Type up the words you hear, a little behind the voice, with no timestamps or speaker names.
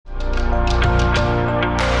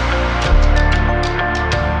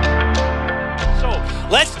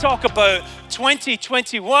Let's talk about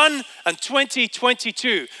 2021 and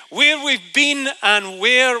 2022, where we've been and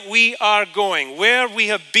where we are going, where we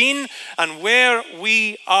have been and where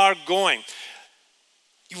we are going.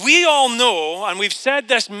 We all know, and we've said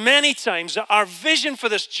this many times, that our vision for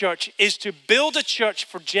this church is to build a church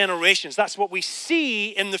for generations. That's what we see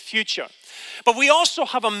in the future. But we also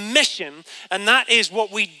have a mission, and that is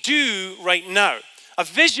what we do right now. A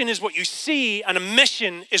vision is what you see, and a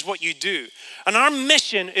mission is what you do. And our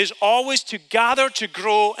mission is always to gather, to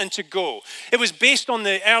grow, and to go. It was based on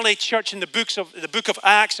the early church in the book of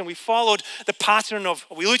Acts, and we looked at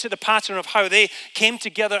the pattern of how they came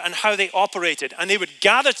together and how they operated. And they would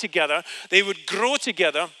gather together, they would grow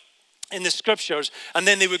together in the scriptures, and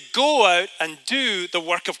then they would go out and do the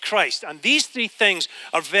work of Christ. And these three things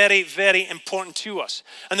are very, very important to us.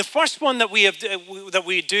 And the first one that we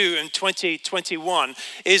do in 2021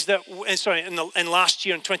 is that, in last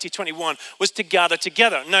year in 2021, was to gather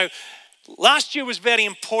together. Now, last year was a very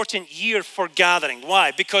important year for gathering.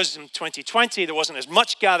 Why? Because in 2020, there wasn't as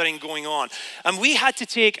much gathering going on. And we had to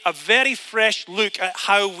take a very fresh look at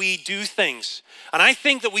how we do things. And I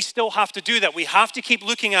think that we still have to do that. We have to keep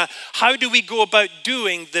looking at how do we go about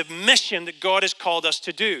doing the mission that God has called us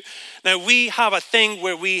to do. Now, we have a thing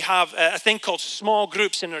where we have a thing called small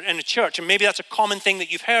groups in a church. And maybe that's a common thing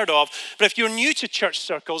that you've heard of. But if you're new to church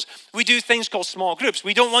circles, we do things called small groups.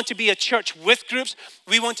 We don't want to be a church with groups.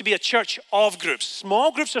 We want to be a church of groups.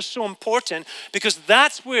 Small groups are so important because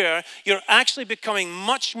that's where you're actually becoming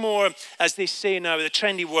much more, as they say now, the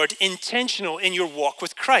trendy word, intentional in your walk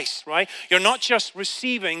with Christ, right? You're not just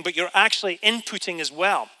receiving, but you're actually inputting as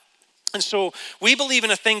well. And so we believe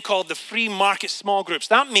in a thing called the free market small groups.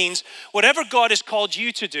 That means whatever God has called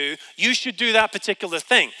you to do, you should do that particular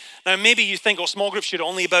thing. Now, maybe you think, small groups should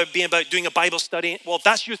only be about doing a Bible study. Well, if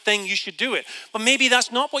that's your thing, you should do it. But maybe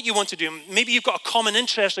that's not what you want to do. Maybe you've got a common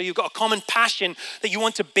interest or you've got a common passion that you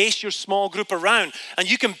want to base your small group around.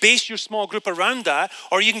 And you can base your small group around that,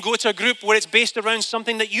 or you can go to a group where it's based around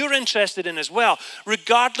something that you're interested in as well.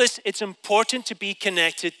 Regardless, it's important to be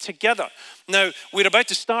connected together. Now, we're about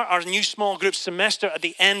to start our new small group semester at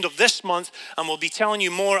the end of this month, and we'll be telling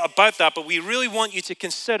you more about that, but we really want you to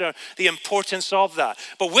consider the importance of that.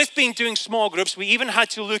 But with doing small groups, we even had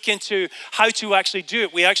to look into how to actually do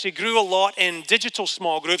it. We actually grew a lot in digital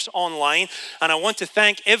small groups online, and I want to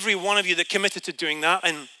thank every one of you that committed to doing that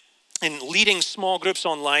and in leading small groups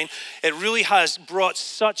online. It really has brought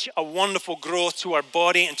such a wonderful growth to our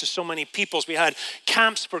body and to so many peoples. We had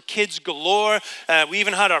camps for kids galore. We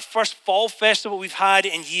even had our first fall festival we've had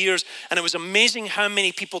in years, and it was amazing how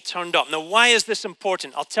many people turned up. Now, why is this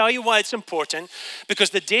important? I'll tell you why it's important, because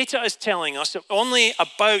the data is telling us that only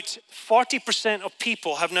about 40% of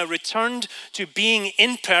people have now returned to being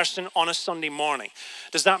in person on a Sunday morning.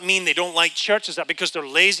 Does that mean they don't like church? Is that because they're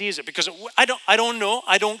lazy? Is it because I don't know.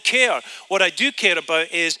 I don't care. What I do care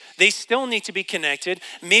about is they still need to be connected.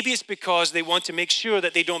 Maybe it's because they want to make sure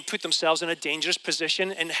that they don't put themselves in a dangerous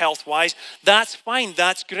position in health-wise. That's fine.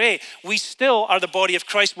 That's great. We still are the body of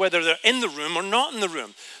Christ, whether they're in the room or not in the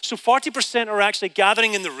room. So 40% are actually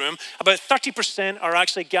gathering in the room. About 30% are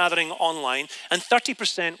actually gathering online. And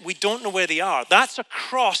 30%, we don't know where they are. That's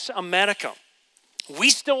across America. We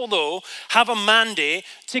still, though, have a mandate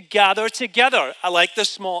to gather together, like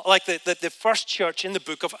the first church in the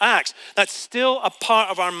book of Acts. That's still a part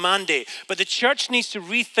of our mandate. But the church needs to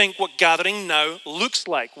rethink what gathering now looks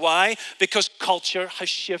like. Why? Because culture has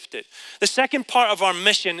shifted. The second part of our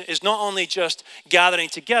mission is not only just gathering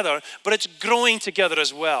together, but it's growing together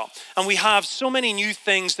as well. And we have so many new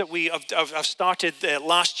things that we have started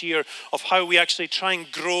last year of how we actually try and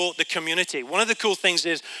grow the community. One of the cool things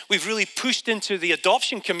is we've really pushed into the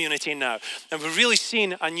adoption community now. And we've really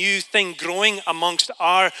seen a new thing growing amongst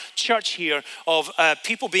our church here of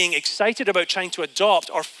people being excited about trying to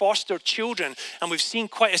adopt or foster children. And we've seen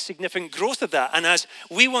quite a significant growth of that. And as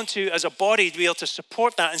we want to, as a body, be able to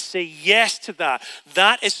support that and say yes to that,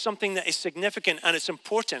 that is something that is significant and it's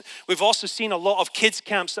important. We've also seen a lot of kids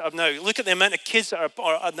camps that have now, look at the amount of kids that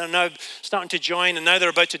are now starting to join, and now they're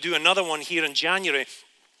about to do another one here in January.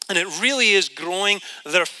 And it really is growing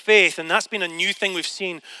their faith. And that's been a new thing we've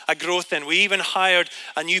seen a growth in. We even hired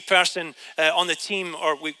a new person on the team,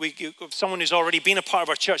 or someone who's already been a part of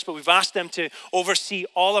our church, but we've asked them to oversee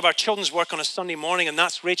all of our children's work on a Sunday morning. And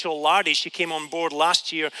that's Rachel Lardy. She came on board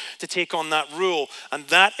last year to take on that role. And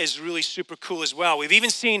that is really super cool as well. We've even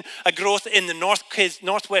seen a growth in the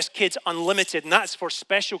Northwest Kids Unlimited, and that's for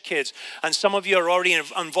special kids. And some of you are already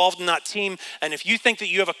involved in that team. And if you think that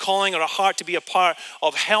you have a calling or a heart to be a part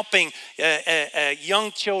of helping helping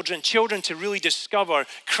young children to really discover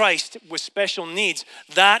Christ with special needs.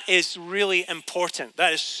 That is really important.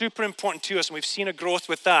 That is super important to us, and we've seen a growth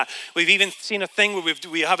with that. We've even seen a thing where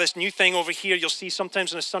we have this new thing over here. You'll see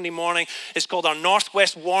sometimes on a Sunday morning. It's called our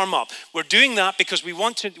Northwest Warm-Up. We're doing that because we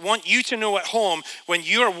want you to know at home when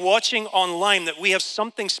you are watching online that we have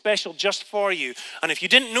something special just for you. And if you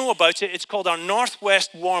didn't know about it, it's called our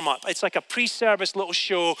Northwest Warm-Up. It's like a pre-service little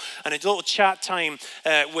show and a little chat time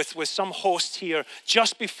with some hosts here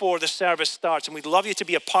just before the service starts. And we'd love you to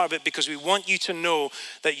be a part of it because we want you to know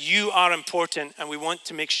that you are important, and we want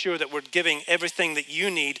to make sure that we're giving everything that you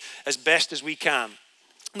need as best as we can.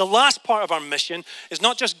 And the last part of our mission is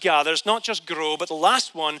not just gather, it's not just grow, but the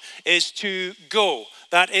last one is to go.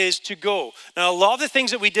 That is to go. Now, a lot of the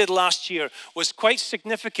things that we did last year was quite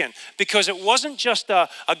significant because it wasn't just a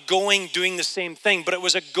going, doing the same thing, but it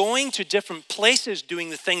was a going to different places doing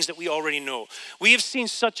the things that we already know. We have seen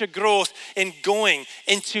such a growth in going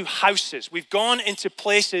into houses. We've gone into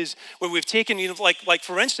places where we've taken, like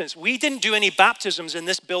for instance, we didn't do any baptisms in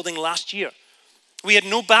this building last year. We had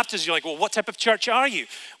no baptisms. You're like, well, what type of church are you?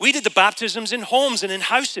 We did the baptisms in homes and in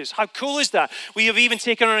houses. How cool is that? We have even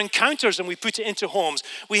taken our encounters and we put it into homes.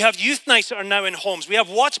 We have youth nights that are now in homes. We have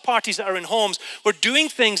watch parties that are in homes. We're doing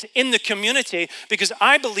things in the community because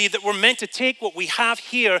I believe that we're meant to take what we have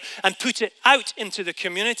here and put it out into the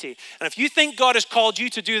community. And if you think God has called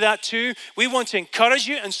you to do that too, we want to encourage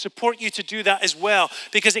you and support you to do that as well,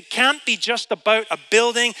 because it can't be just about a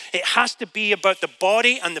building. It has to be about the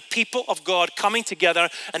body and the people of God coming together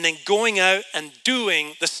and then going out and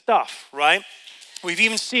doing the stuff, right? We've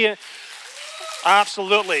even seen it.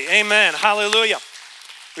 Absolutely. Amen. Hallelujah.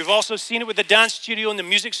 We've also seen it with the dance studio and the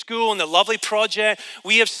music school and the Lovely Project.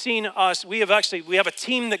 We have a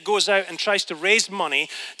team that goes out and tries to raise money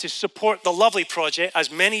to support the Lovely Project.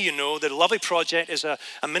 As many of you know, the Lovely Project is a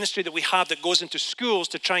ministry that we have that goes into schools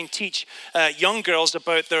to try and teach young girls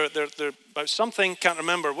about their about something, can't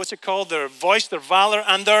remember, what's it called? Their voice, their valor,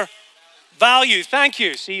 and their value. Thank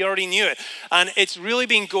you. See, you already knew it. And it's really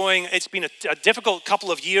been going, it's been a difficult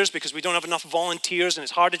couple of years because we don't have enough volunteers and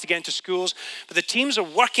it's harder to get into schools. But the teams are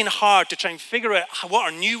working hard to try and figure out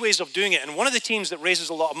what are new ways of doing it. And one of the teams that raises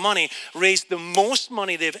a lot of money raised the most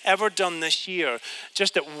money they've ever done this year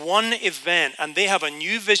just at one event. And they have a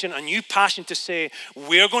new vision, a new passion to say,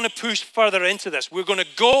 we're going to push further into this. We're going to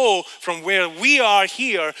go from where we are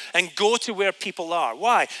here and go to where people are.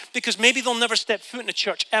 Why? Because maybe they'll never step foot in a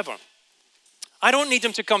church ever. I don't need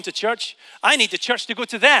them to come to church. I need the church to go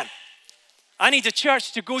to them. I need the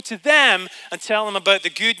church to go to them and tell them about the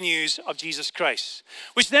good news of Jesus Christ.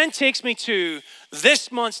 Which then takes me to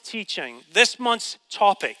this month's teaching, this month's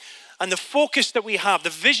topic, and the focus that we have, the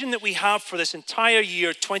vision that we have for this entire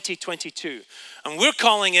year, 2022. And we're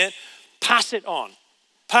calling it Pass It On.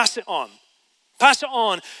 Pass it on. Pass it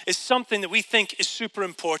on is something that we think is super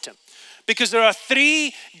important. Because there are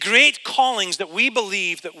three great callings that we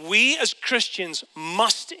believe that we as Christians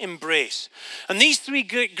must embrace. And these three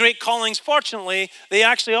great callings, fortunately, they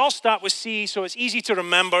actually all start with C, so it's easy to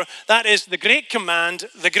remember. That is the Great Command,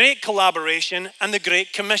 the Great Collaboration, and the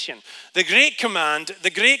Great Commission. The Great Command,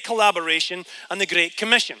 the Great Collaboration, and the Great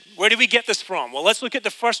Commission. Where do we get this from? Well, let's look at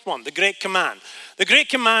the first one, the Great Command. The Great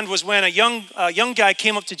Command was when a young guy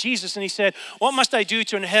came up to Jesus and he said, "What must I do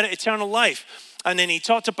to inherit eternal life?" And then he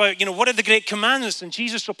talked about, what are the great commandments? And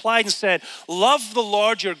Jesus replied and said, love the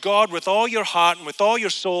Lord your God with all your heart and with all your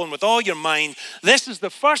soul and with all your mind. This is the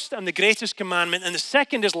first and the greatest commandment. And the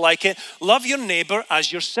second is like it, love your neighbor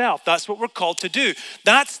as yourself. That's what we're called to do.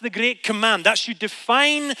 That's the great command. That should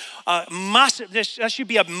define that should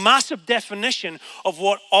be a massive definition of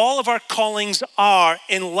what all of our callings are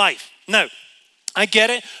in life. Now, I get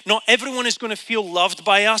it. Not everyone is going to feel loved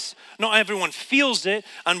by us. Not everyone feels it,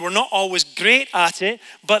 and we're not always great at it,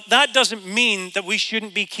 but that doesn't mean that we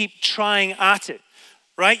shouldn't keep trying at it.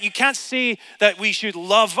 Right? You can't say that we should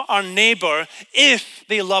love our neighbor if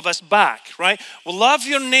they love us back, right? Well, love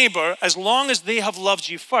your neighbor as long as they have loved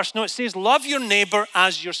you first. No, it says love your neighbor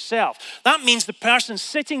as yourself. That means the person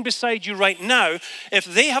sitting beside you right now, if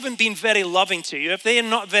they haven't been very loving to you, if they are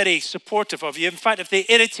not very supportive of you, in fact, if they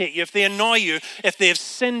irritate you, if they annoy you, if they have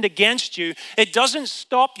sinned against you, it doesn't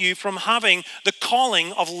stop you from having the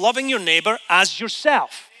calling of loving your neighbor as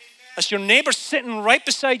yourself. It's your neighbor sitting right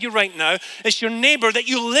beside you right now. It's your neighbor that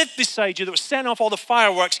you live beside you that was setting off all the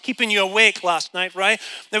fireworks, keeping you awake last night, right?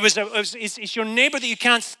 It's your neighbor that you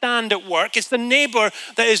can't stand at work. It's the neighbor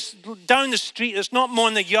that is down the street that's not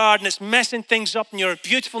mowing the yard and it's messing things up and you're a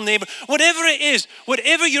beautiful neighbor. Whatever it is,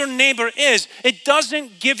 whatever your neighbor is, it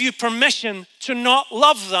doesn't give you permission to not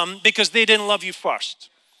love them because they didn't love you first,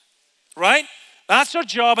 right? That's our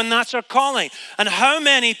job and that's our calling. And how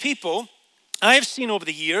many people I've seen over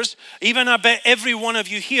the years, even I bet every one of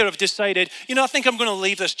you here have decided, I think I'm going to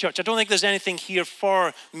leave this church. I don't think there's anything here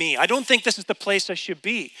for me. I don't think this is the place I should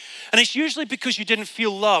be. And it's usually because you didn't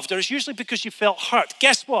feel loved, or it's usually because you felt hurt.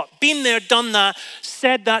 Guess what? Been there, done that,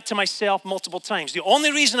 said that to myself multiple times. The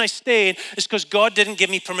only reason I stayed is because God didn't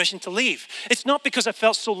give me permission to leave. It's not because I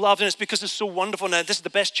felt so loved and it's because it's so wonderful now. This is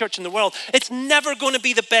the best church in the world. It's never going to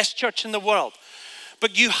be the best church in the world.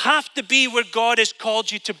 But you have to be where God has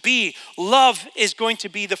called you to be. Love is going to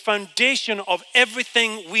be the foundation of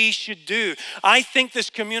everything we should do. I think this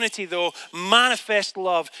community, though, manifests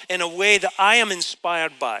love in a way that I am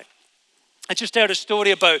inspired by. I just heard a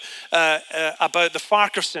story about the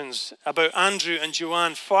Farquharsons, about Andrew and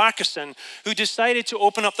Joanne Farquharson, who decided to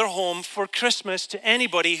open up their home for Christmas to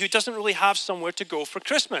anybody who doesn't really have somewhere to go for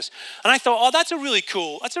Christmas. And I thought, that's a really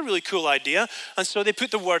cool idea. And so they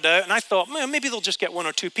put the word out, and I thought, maybe they'll just get one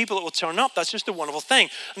or two people that will turn up. That's just a wonderful thing.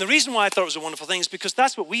 And the reason why I thought it was a wonderful thing is because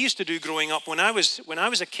that's what we used to do growing up. When I was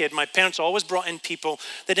a kid, my parents always brought in people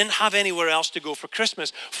that didn't have anywhere else to go for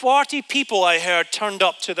Christmas. 40 people, I heard, turned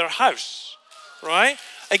up to their house. Right?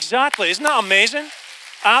 Exactly. Isn't that amazing?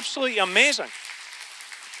 Absolutely amazing.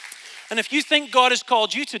 And if you think God has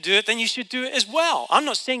called you to do it, then you should do it as well. I'm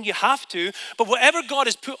not saying you have to, but whatever God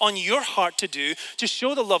has put on your heart to do to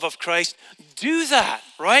show the love of Christ, do that,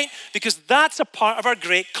 right? Because that's a part of our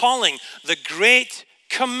great calling, the Great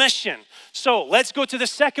Commission. So let's go to the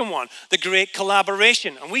second one, the great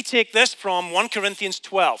collaboration. And we take this from 1 Corinthians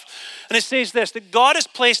 12. And it says this, that God has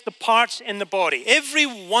placed the parts in the body, every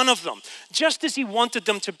one of them, just as he wanted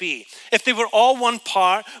them to be. If they were all one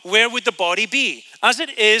part, where would the body be? As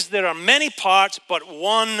it is, there are many parts, but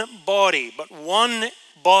one body.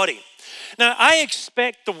 Now, I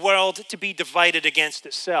expect the world to be divided against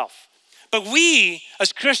itself. But we,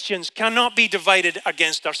 as Christians, cannot be divided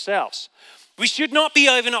against ourselves. We should not be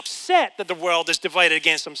even upset that the world is divided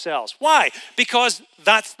against themselves. Why? Because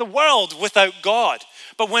that's the world without God.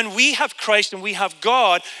 But when we have Christ and we have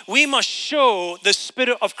God, we must show the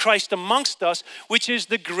Spirit of Christ amongst us, which is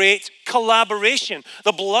the great collaboration.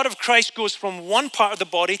 The blood of Christ goes from one part of the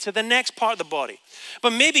body to the next part of the body.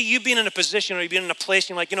 But maybe you've been in a position or you've been in a place and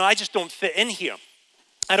you're like, I just don't fit in here.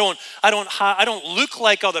 I don't look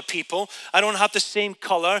like other people. I don't have the same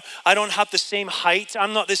color. I don't have the same height.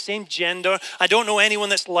 I'm not the same gender. I don't know anyone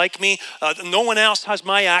that's like me. No one else has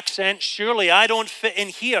my accent. Surely I don't fit in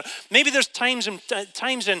here. Maybe there's times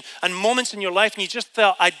and moments in your life and you just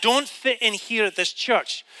felt, I don't fit in here at this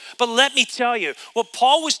church. But let me tell you, what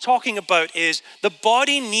Paul was talking about is the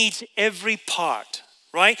body needs every part.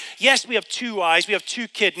 Right? Yes, we have 2 eyes, we have 2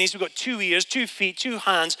 kidneys, we've got 2 ears, 2 feet, 2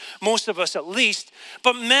 hands, most of us at least.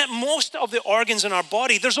 But most of the organs in our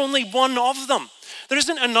body, there's only one of them. There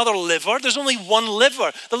isn't another liver, there's only one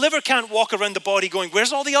liver. The liver can't walk around the body going,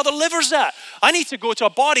 where's all the other livers at? I need to go to a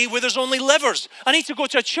body where there's only livers. I need to go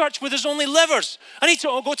to a church where there's only livers. I need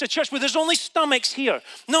to go to a church where there's only stomachs here.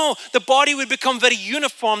 No, the body would become very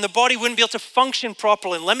uniform. The body wouldn't be able to function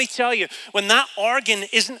properly. And let me tell you, when that organ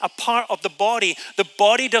isn't a part of the body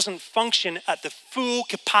doesn't function at the full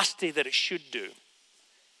capacity that it should do.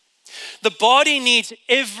 The body needs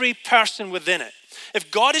every person within it. If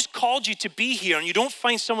God has called you to be here and you don't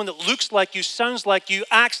find someone that looks like you, sounds like you,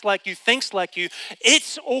 acts like you, thinks like you,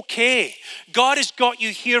 it's okay. God has got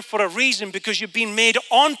you here for a reason because you've been made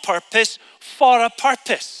on purpose for a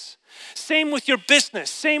purpose. Same with your business,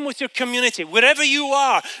 same with your community. Wherever you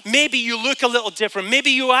are, maybe you look a little different,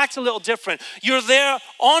 maybe you act a little different. You're there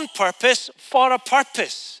on purpose for a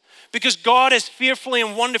purpose. Because God has fearfully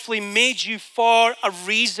and wonderfully made you for a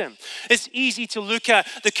reason. It's easy to look at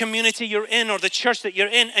the community you're in or the church that you're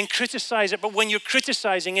in and criticize it. But when you're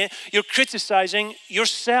criticizing it, you're criticizing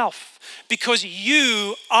yourself. Because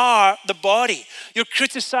you are the body. You're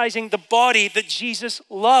criticizing the body that Jesus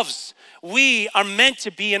loves. We are meant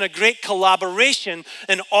to be in a great collaboration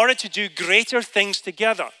in order to do greater things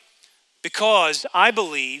together. Because I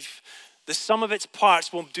believe the sum of its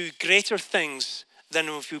parts will do greater things than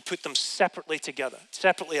if we put them separately together,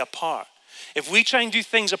 separately apart. If we try and do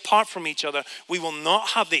things apart from each other, we will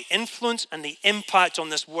not have the influence and the impact on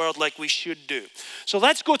this world like we should do. So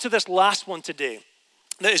let's go to this last one today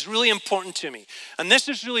that is really important to me. And this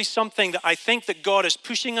is really something that I think that God is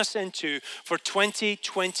pushing us into for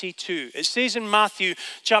 2022. It says in Matthew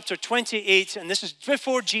chapter 28, and this is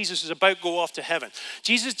before Jesus is about to go off to heaven.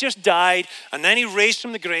 Jesus just died, and then he raised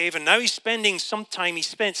from the grave, and now he's spending some time. He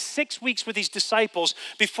spent 6 weeks with his disciples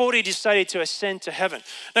before he decided to ascend to heaven.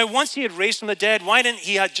 Now, once he had raised from the dead, why didn't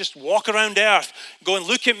he just walk around earth going,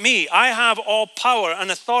 look at me. I have all power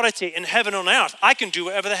and authority in heaven and on earth. I can do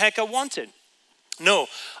whatever the heck I wanted. No,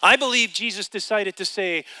 I believe Jesus decided to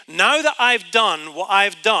say, now that I've done what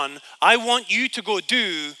I've done, I want you to go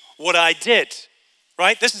do what I did.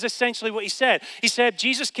 Right? This is essentially what he said. He said,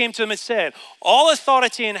 Jesus came to him and said, all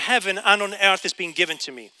authority in heaven and on earth has been given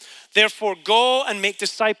to me. Therefore, go and make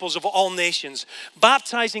disciples of all nations,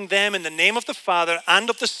 baptizing them in the name of the Father and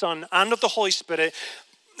of the Son and of the Holy Spirit,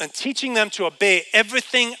 and teaching them to obey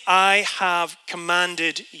everything I have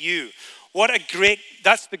commanded you.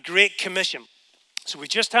 That's the Great Commission. So we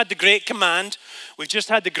just had the Great Command, we've just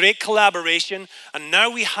had the Great Collaboration, and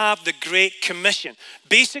now we have the Great Commission.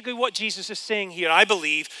 Basically what Jesus is saying here, I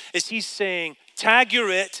believe, is he's saying, tag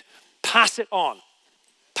your it, pass it on.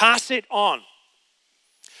 Pass it on.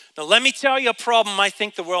 Now let me tell you a problem I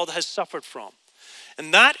think the world has suffered from.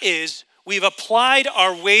 And that is, we've applied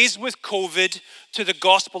our ways with COVID to the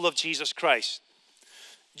gospel of Jesus Christ.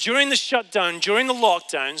 During the shutdown, during the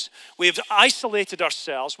lockdowns, we've isolated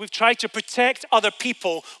ourselves. We've tried to protect other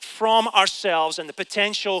people from ourselves and the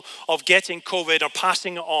potential of getting COVID or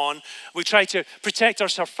passing it on. We try to protect our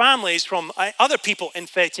families from other people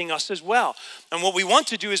infecting us as well. And what we want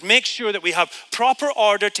to do is make sure that we have proper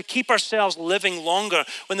order to keep ourselves living longer,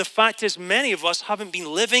 when the fact is many of us haven't been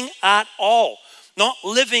living at all. Not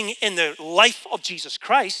living in the life of Jesus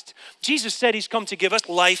Christ. Jesus said he's come to give us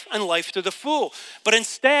life and life to the full. But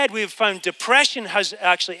instead, we've found depression has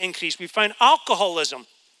actually increased. We've found alcoholism.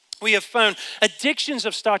 We have found addictions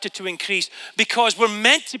have started to increase because we're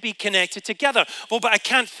meant to be connected together. Well, but I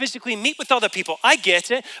can't physically meet with other people. I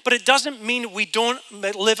get it, but it doesn't mean we don't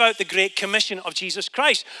live out the Great Commission of Jesus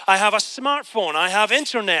Christ. I have a smartphone. I have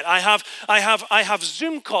internet. I have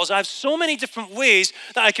Zoom calls. I have so many different ways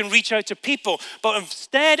that I can reach out to people. But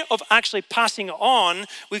instead of actually passing it on,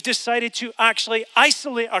 we've decided to actually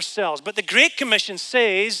isolate ourselves. But the Great Commission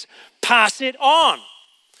says, pass it on.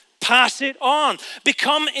 Pass it on.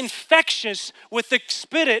 Become infectious with the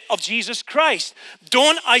Spirit of Jesus Christ.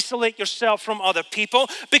 Don't isolate yourself from other people.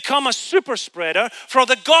 Become a super spreader for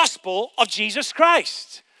the gospel of Jesus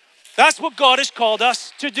Christ. That's what God has called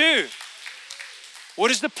us to do.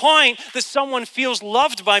 What is the point that someone feels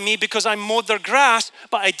loved by me because I mowed their grass,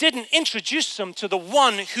 but I didn't introduce them to the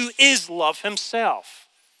one who is love himself?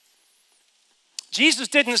 Jesus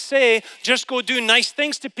didn't say, just go do nice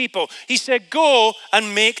things to people. He said, go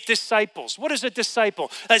and make disciples. What is a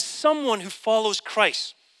disciple? As someone who follows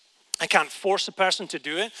Christ. I can't force a person to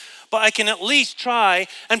do it, but I can at least try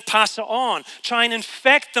and pass it on. Try and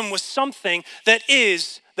infect them with something that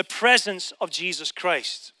is the presence of Jesus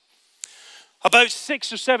Christ. About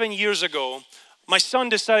 6 or 7 years ago, my son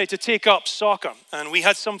decided to take up soccer, and we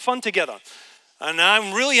had some fun together. And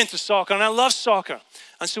I'm really into soccer, and I love soccer.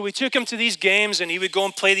 And so we took him to these games, and he would go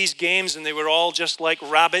and play these games, and they were all just like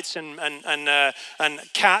rabbits and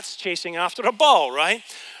cats chasing after a ball, right?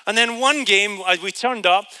 And then one game, we turned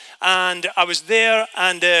up, and I was there,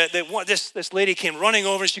 and this lady came running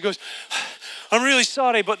over, and she goes, I'm really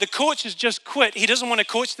sorry, but the coach has just quit. He doesn't want to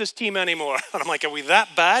coach this team anymore. And I'm like, are we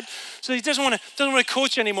that bad? So he doesn't want to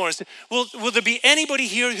coach anymore. I said, will there be anybody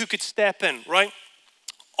here who could step in, right?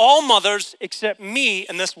 All mothers except me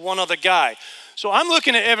and this one other guy. So I'm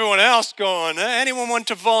looking at everyone else going, anyone want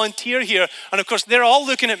to volunteer here? And of course, they're all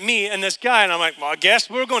looking at me and this guy. And I'm like, well, I guess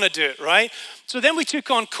we're going to do it, right? So then we took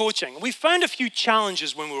on coaching. We found a few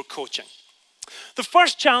challenges when we were coaching. The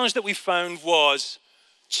first challenge that we found was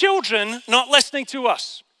children not listening to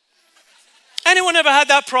us. Anyone ever had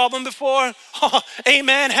that problem before? Oh,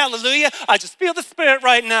 amen, hallelujah. I just feel the Spirit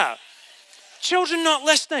right now. Children not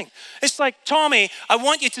listening. It's like, Tommy, I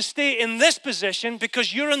want you to stay in this position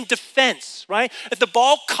because you're in defense, right? If the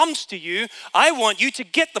ball comes to you, I want you to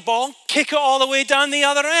get the ball, kick it all the way down the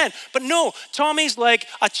other end. But no, Tommy's like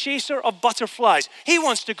a chaser of butterflies. He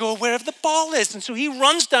wants to go wherever the ball is. And so he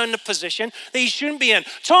runs down the position that he shouldn't be in.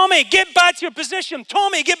 Tommy, get back to your position.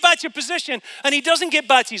 Tommy, get back to your position. And he doesn't get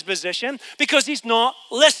back to his position because he's not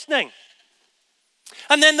listening.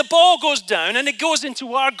 And then the ball goes down and it goes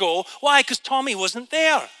into our goal. Why? Because Tommy wasn't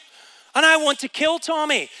there. And I want to kill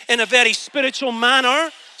Tommy in a very spiritual manner.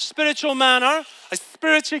 I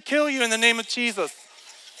spiritually kill you in the name of Jesus.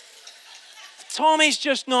 Tommy's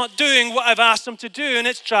just not doing what I've asked him to do, and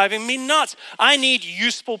it's driving me nuts. I need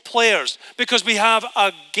useful players because we have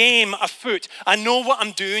a game afoot. I know what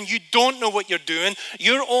I'm doing. You don't know what you're doing.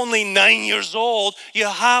 You're only 9 years old. You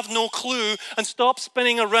have no clue, and stop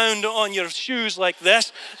spinning around on your shoes like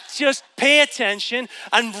this. Just pay attention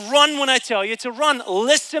and run when I tell you to run.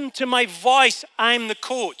 Listen to my voice. I'm the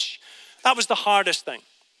coach. That was the hardest thing.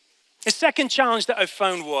 The second challenge that I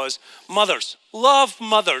found was mothers. Love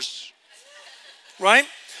mothers. Right?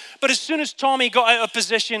 But as soon as Tommy got out of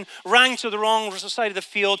position, rang to the wrong side of the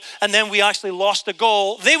field, and then we actually lost a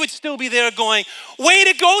goal, they would still be there going, way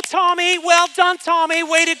to go, Tommy. Well done, Tommy.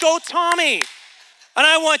 Way to go, Tommy. And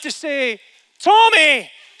I want to say, Tommy, what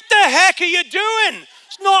the heck are you doing?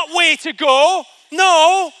 It's not way to go.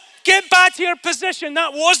 No, get back to your position.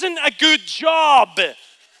 That wasn't a good job.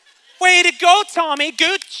 Way to go, Tommy.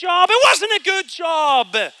 Good job. It wasn't a good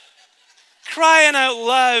job. Crying out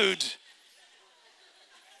loud.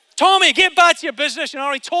 Tommy, get back to your position. I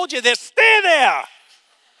already told you this. Stay there.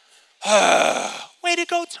 Way to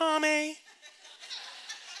go, Tommy.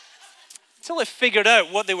 Until I figured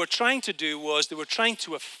out what they were trying to do was they were trying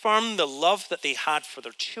to affirm the love that they had for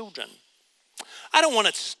their children. I don't want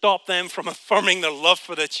to stop them from affirming their love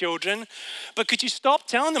for their children, but could you stop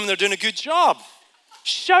telling them they're doing a good job?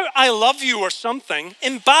 Shout, I love you or something.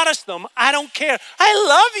 Embarrass them. I don't care. I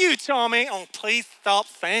love you, Tommy. Oh, please stop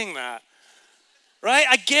saying that. Right?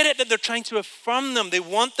 I get it that they're trying to affirm them. They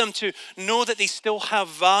want them to know that they still have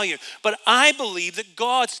value. But I believe that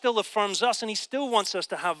God still affirms us and he still wants us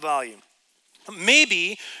to have value.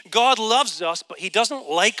 Maybe God loves us, but he doesn't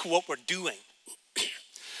like what we're doing.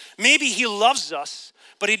 Maybe he loves us,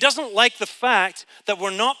 but he doesn't like the fact that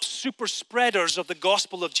we're not super spreaders of the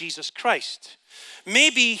gospel of Jesus Christ.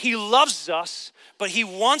 Maybe he loves us, but he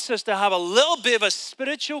wants us to have a little bit of a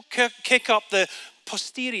spiritual kick up the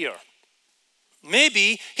posterior.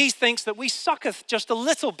 Maybe he thinks that we sucketh just a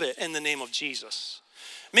little bit in the name of Jesus.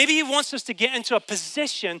 Maybe he wants us to get into a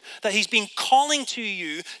position that he's been calling to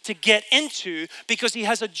you to get into because he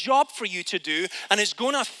has a job for you to do and it's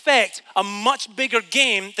going to affect a much bigger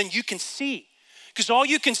game than you can see. Because all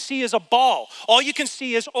you can see is a ball. All you can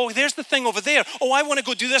see is, oh, there's the thing over there. Oh, I want to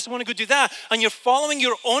go do this. I want to go do that. And you're following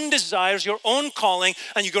your own desires, your own calling,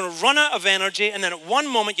 and you're going to run out of energy. And then at one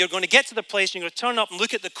moment, you're going to get to the place, and you're going to turn up and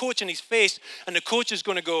look at the coach in his face, and the coach is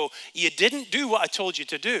going to go, you didn't do what I told you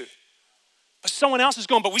to do. But someone else is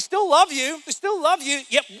going, but we still love you. We still love you.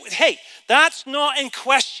 Yep. Hey, that's not in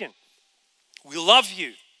question. We love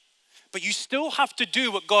you. But you still have to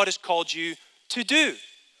do what God has called you to do.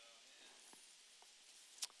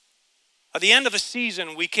 At the end of the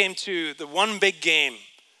season, we came to the one big game.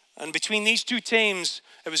 And between these two teams,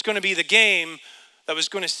 it was going to be the game that was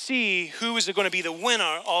going to see who was going to be the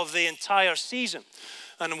winner of the entire season.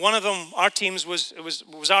 And one of them, our teams, was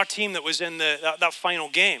our team that was in that final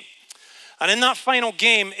game. And in that final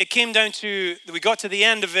game, it came down to, we got to the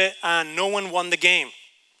end of it and no one won the game.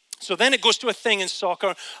 So then it goes to a thing in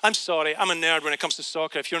soccer. I'm sorry, I'm a nerd when it comes to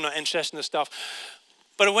soccer if you're not interested in this stuff.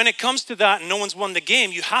 But when it comes to that and no one's won the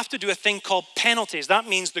game, you have to do a thing called penalties. That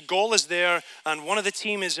means the goal is there and one of the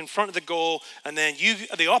team is in front of the goal and then you,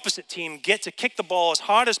 the opposite team, get to kick the ball as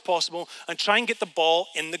hard as possible and try and get the ball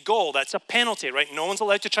in the goal. That's a penalty, right? No one's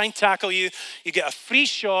allowed to try and tackle you. You get a free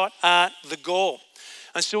shot at the goal.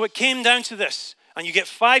 And so it came down to this. And you get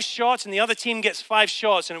 5 shots and the other team gets 5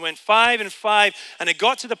 shots. And it went 5 and 5. And it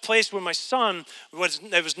got to the place where my son, it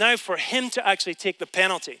was now for him to actually take the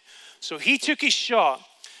penalty. So he took his shot.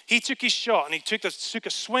 He took his shot and he took a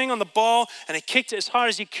swing on the ball and he kicked it as hard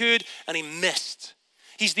as he could and he missed.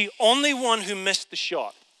 He's the only one who missed the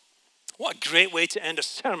shot. What a great way to end a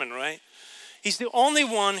sermon, right? He's the only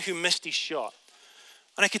one who missed his shot.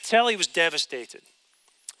 And I could tell he was devastated.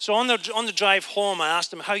 So on the drive home, I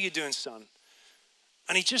asked him, how you doing, son?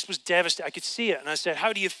 And he just was devastated. I could see it. And I said,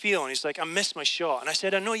 how do you feel? And he's like, I missed my shot. And I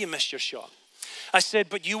said, I know you missed your shot. I said,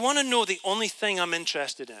 but you want to know the only thing I'm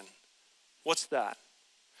interested in? What's that?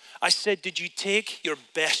 I said, did you take your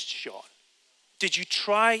best shot? Did you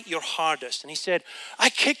try your hardest? And he said, I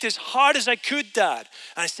kicked as hard as I could, Dad.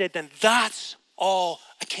 And I said, then that's all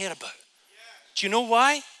I care about. Do you know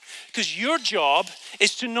why? Because your job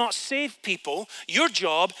is to not save people. Your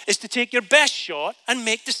job is to take your best shot and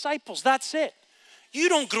make disciples. That's it. You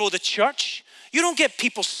don't grow the church. You don't get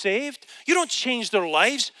people saved. You don't change their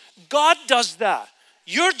lives. God does that.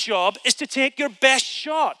 Your job is to take your best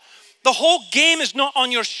shot. The whole game is not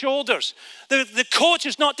on your shoulders. The coach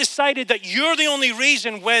has not decided that you're the only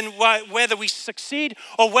reason whether we succeed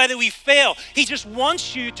or whether we fail. He just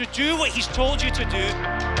wants you to do what he's told you to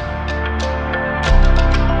do.